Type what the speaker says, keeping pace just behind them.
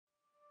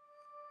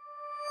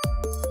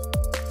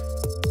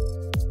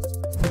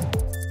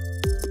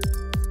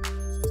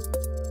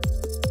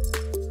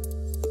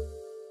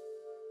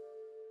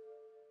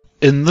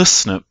In this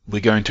snip, we're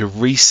going to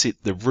reset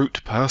the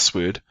root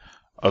password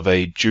of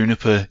a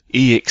Juniper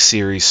EX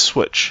series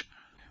switch.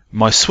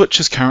 My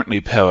switch is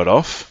currently powered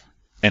off,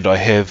 and I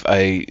have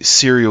a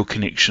serial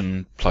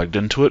connection plugged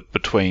into it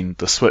between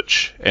the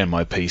switch and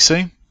my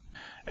PC,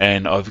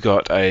 and I've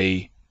got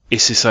a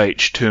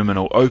SSH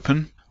terminal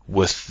open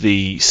with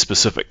the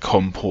specific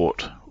COM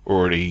port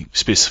already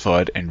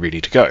specified and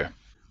ready to go.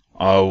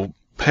 I'll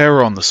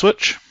power on the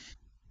switch,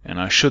 and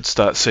I should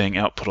start seeing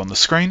output on the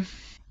screen.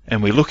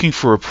 And we're looking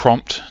for a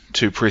prompt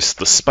to press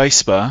the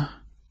spacebar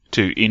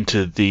to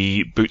enter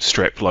the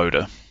bootstrap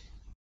loader.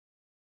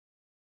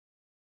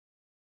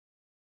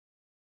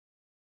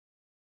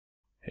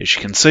 As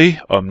you can see,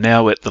 I'm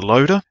now at the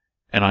loader,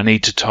 and I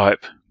need to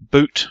type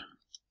boot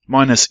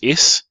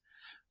 -S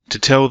to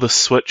tell the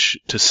switch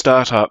to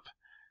start up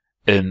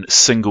in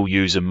single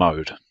user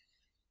mode.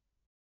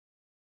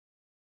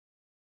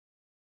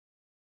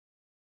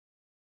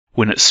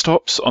 When it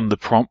stops on the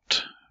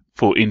prompt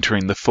for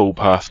entering the full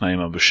path name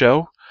of a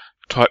shell,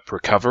 type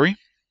recovery.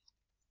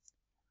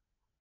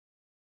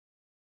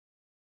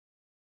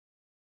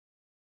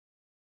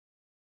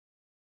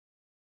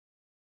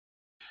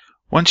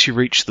 Once you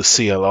reach the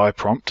CLI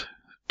prompt,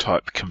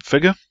 type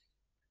configure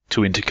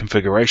to enter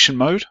configuration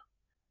mode,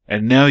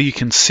 and now you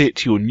can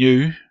set your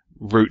new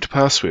root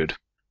password.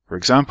 For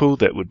example,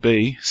 that would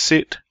be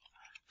set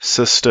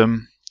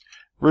system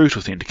root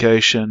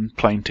authentication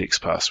plain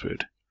text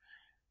password.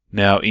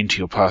 Now enter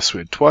your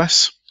password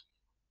twice,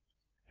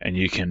 and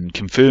you can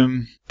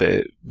confirm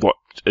that what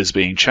is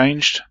being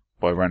changed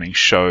by running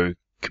show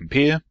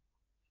compare.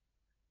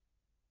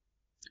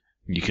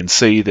 You can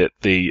see that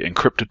the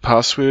encrypted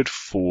password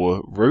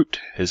for root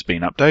has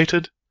been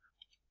updated.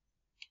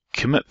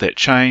 Commit that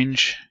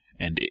change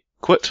and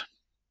quit.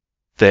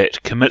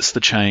 That commits the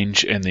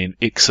change and then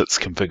exits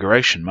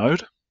configuration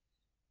mode.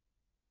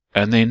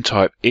 And then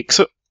type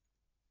exit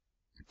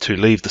to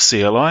leave the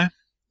CLI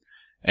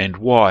and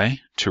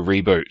Y to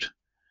reboot.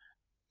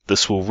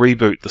 This will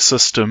reboot the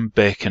system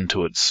back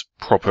into its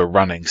proper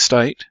running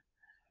state,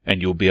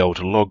 and you'll be able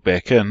to log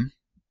back in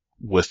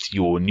with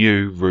your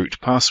new root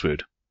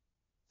password.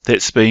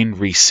 That's been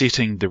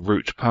resetting the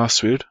root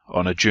password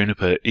on a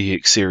Juniper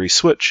EX series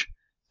switch.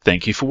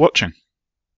 Thank you for watching.